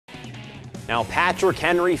Now Patrick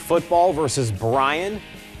Henry football versus Bryan.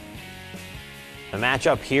 The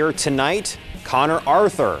matchup here tonight, Connor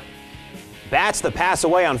Arthur bats the pass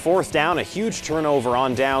away on 4th down, a huge turnover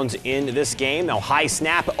on downs in this game. Now high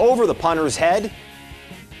snap over the punter's head,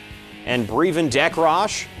 and Bryan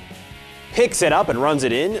Dekrosh picks it up and runs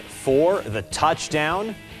it in for the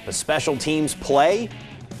touchdown. The special teams play,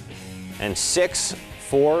 and 6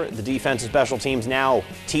 for the defensive special teams. Now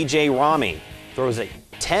TJ Rami throws a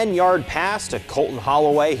 10-yard pass to Colton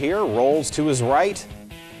Holloway here, rolls to his right.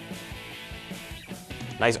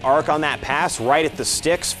 Nice arc on that pass, right at the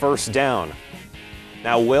sticks, 1st down.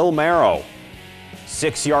 Now Will Merrow,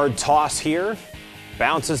 6-yard toss here,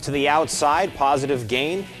 bounces to the outside, positive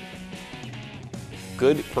gain.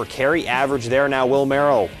 Good per carry average there. Now Will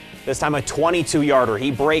Merrow, this time a 22-yarder,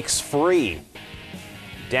 he breaks free.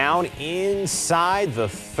 Down inside the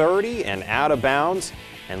 30 and out of bounds.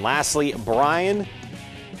 And lastly, Bryan,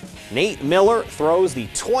 Nate Miller throws the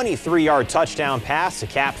 23-yard touchdown pass to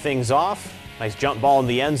cap things off. Nice jump ball in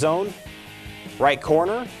the end zone, right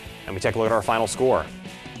corner, and we take a look at our final score.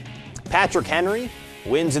 Patrick Henry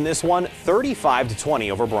wins in this one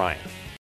 35-20 over Bryan.